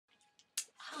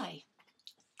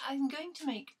I'm going to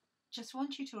make just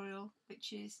one tutorial,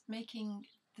 which is making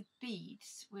the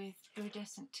beads with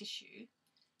iridescent tissue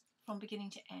from beginning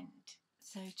to end.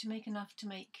 So to make enough to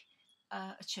make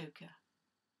a choker.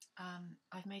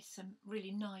 I've made some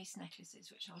really nice necklaces,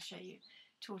 which I'll show you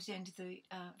towards the end of the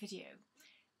video,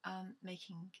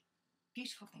 making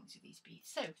beautiful things with these beads.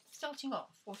 So starting off,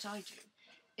 what I do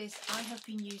is I have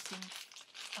been using,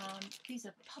 these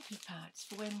are puppy pads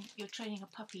for when you're training a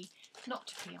puppy not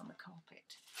to pee on the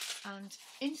carpet. And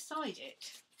inside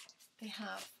it, they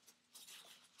have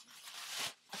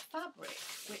a fabric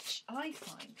which I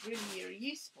find really, really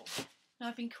useful. Now,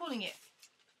 I've been calling it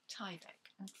Tyvek,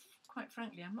 and quite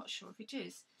frankly, I'm not sure if it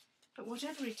is, but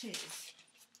whatever it is,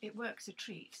 it works a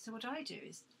treat. So what I do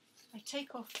is I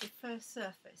take off the first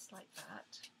surface like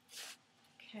that,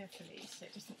 carefully, so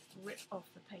it doesn't rip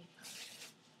off the paper.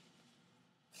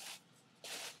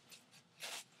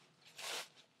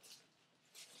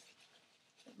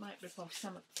 It might rip off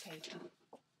some of the paper.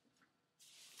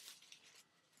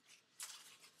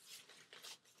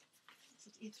 That's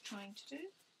what it's trying to do.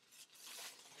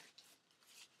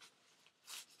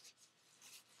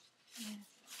 Yeah.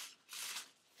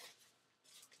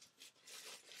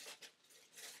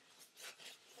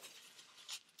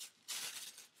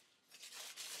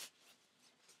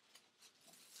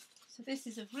 So this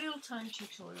is a real-time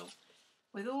tutorial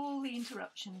with all the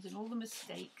interruptions and all the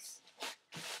mistakes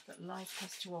that life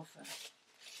has to offer,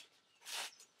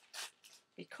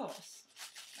 because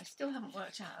I still haven't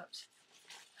worked out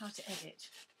how to edit,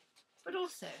 but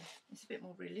also it's a bit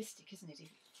more realistic, isn't it,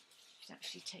 if it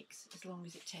actually takes as long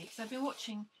as it takes. I've been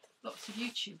watching lots of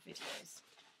YouTube videos,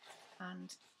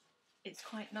 and it's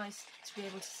quite nice to be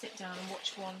able to sit down and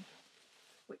watch one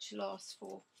which lasts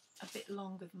for a bit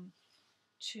longer than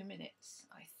 2 minutes,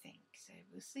 I think. So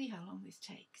we'll see how long this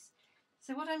takes.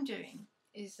 So what I'm doing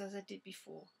is, as I did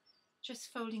before,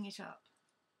 just folding it up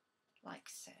like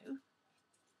so,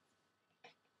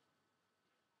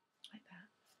 like that,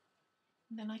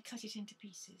 and then I cut it into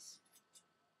pieces.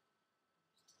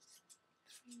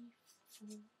 3, 4,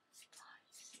 5,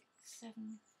 6,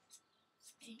 7,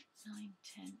 8, 9,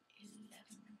 10,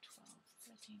 11, 12,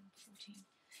 13, 14,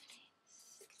 15,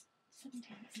 16,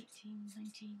 17, 18,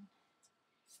 19,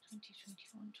 20,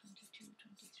 21, 22,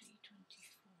 23,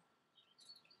 24.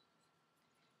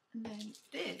 And then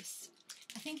this,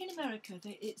 I think in America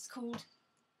it's called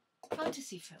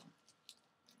fantasy film.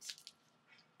 It's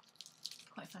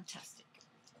quite fantastic.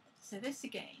 So this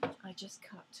again, I just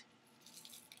cut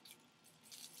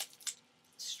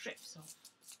strips off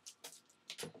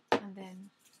and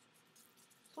then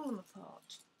pull them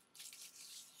apart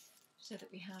so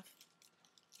that we have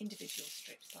individual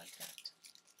strips like that.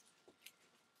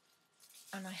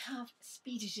 And I have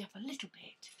speeded it up a little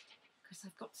bit because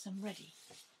I've got some ready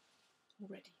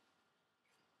already.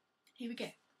 Here we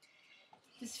go.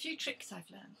 There's a few tricks I've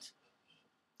learned,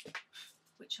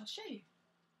 which I'll show you.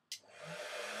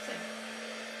 So,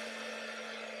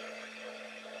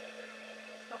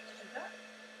 stop to do that.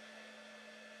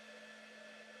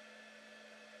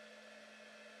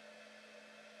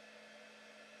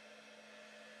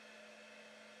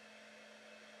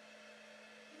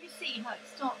 You see how it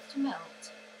starts to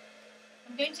melt.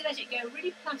 I'm going to let it go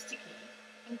really plasticky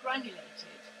and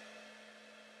granulated.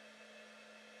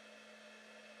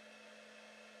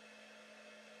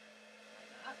 Like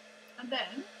that. And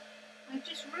then I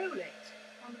just roll it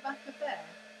on the back of there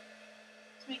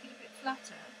to make it a bit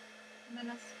flatter, and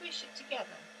then I squish it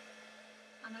together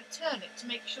and I turn it to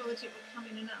make sure that it will come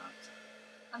in and out.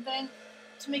 And then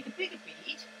to make a bigger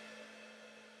bead,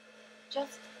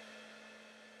 just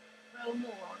roll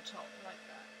more on top like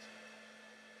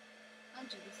that, and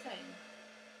do the same.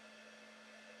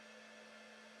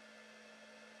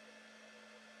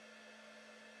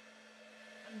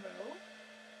 And roll,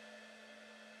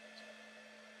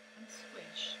 and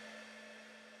squish.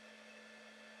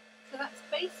 So that's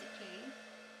basically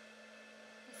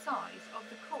the size of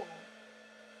the core.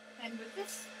 Then with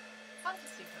this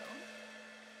fantasy film,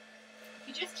 if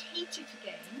you just heat it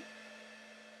again,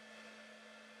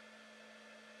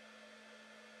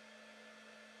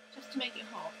 just to make it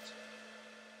hot,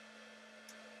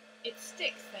 it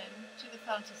sticks then to the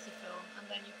fantasy film, and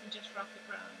then you can just wrap it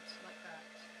round like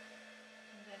that.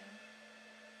 And then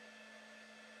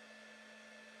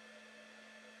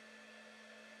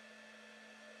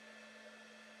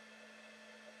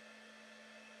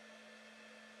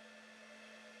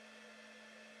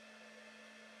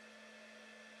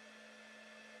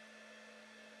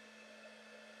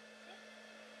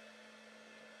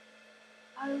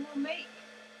I will make,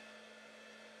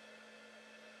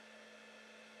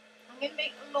 I'm going to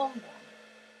make a long one.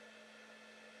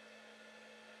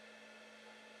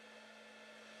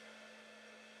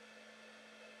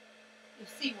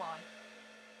 see why.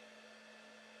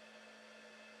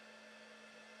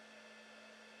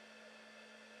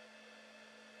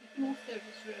 You can also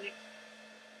just roll it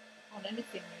on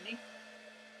anything really,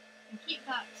 and keep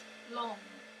that long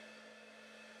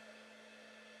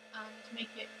and make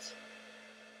it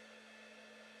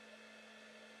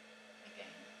again.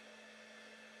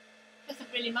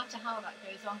 Doesn't really matter how that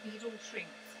goes on because it all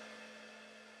shrinks.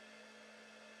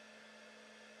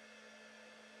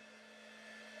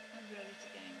 And roll it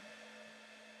again.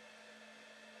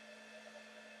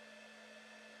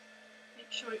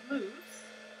 Make sure it moves.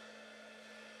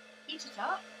 Heat it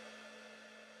up.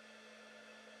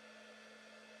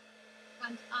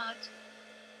 And add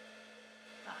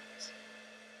that.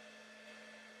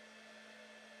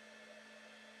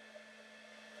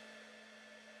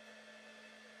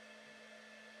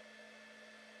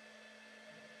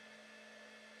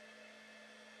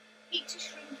 Heat to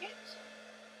shrink it,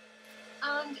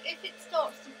 and if it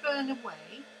starts to burn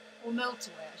away, or melt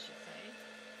away I should say,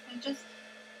 then just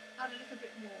add a little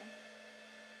bit more.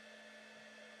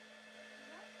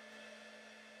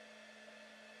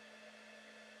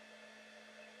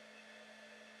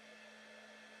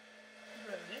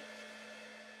 Roll it,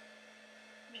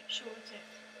 make sure that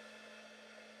it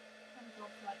comes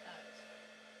off like that.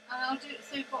 And I'll do it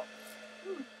so you've got,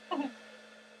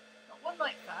 got one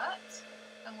like that,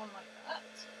 and one like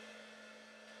that,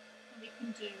 and we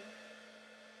can do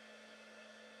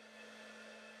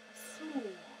a small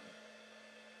one.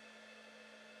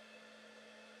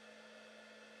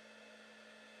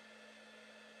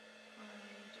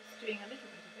 I'm just doing a little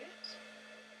bit of it.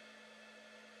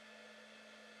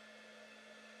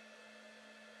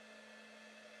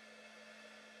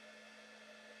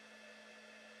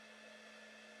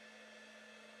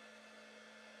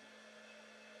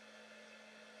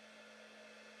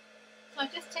 So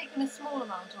I've just taken a small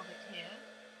amount of it here,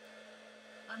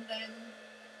 and then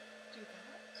do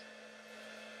that,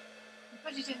 and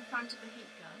put it in front of the heat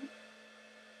gun.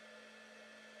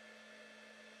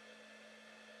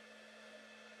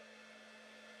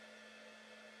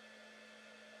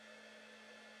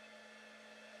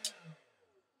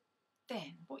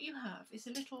 Then what you have is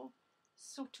a little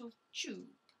sort of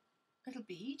tube, little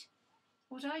bead.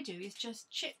 What I do is just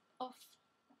chip off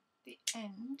the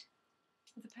end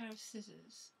with a pair of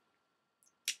scissors,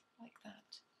 like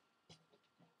that.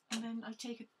 And then I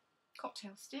take a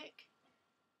cocktail stick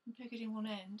and poke it in one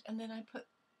end, and then I put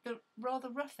the rather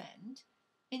rough end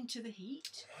into the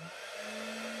heat.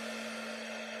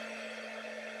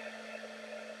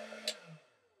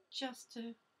 Just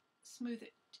to smooth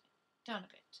it down a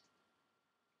bit.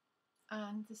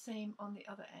 And the same on the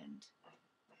other end.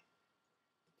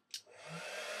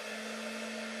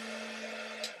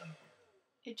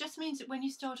 It just means that when you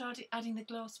start adding the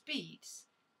glass beads,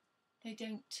 they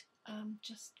don't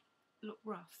just look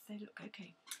rough, they look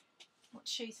okay. I want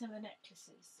to show you some of the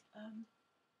necklaces.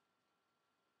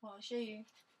 Well, I'll show you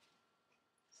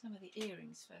some of the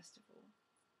earrings first of all.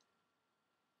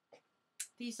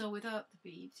 These are without the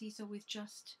beads, these are with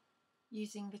just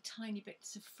using the tiny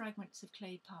bits of fragments of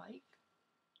clay pipe.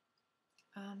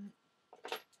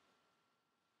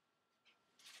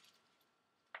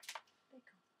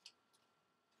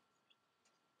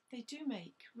 They do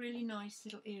make really nice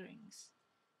little earrings.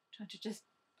 I'm trying to just,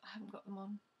 I haven't got them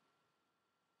on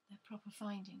their proper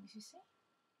findings, you see?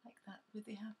 Like that, with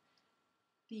the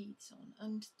beads on.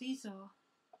 And these are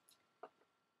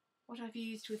what I've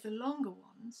used with the longer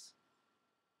ones.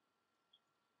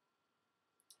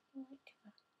 Like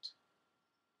that.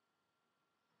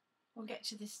 We'll get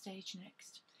to this stage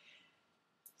next.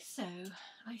 So,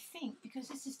 I think because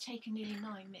this has taken nearly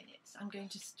 9 minutes, I'm going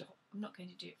to stop. I'm not going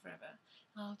to do it forever.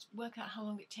 I'll work out how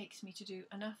long it takes me to do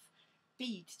enough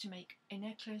beads to make a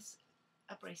necklace,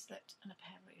 a bracelet and a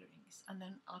pair of earrings, and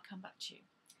then I'll come back to you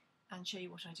and show you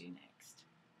what I do next.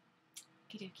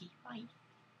 Okie dokie, bye.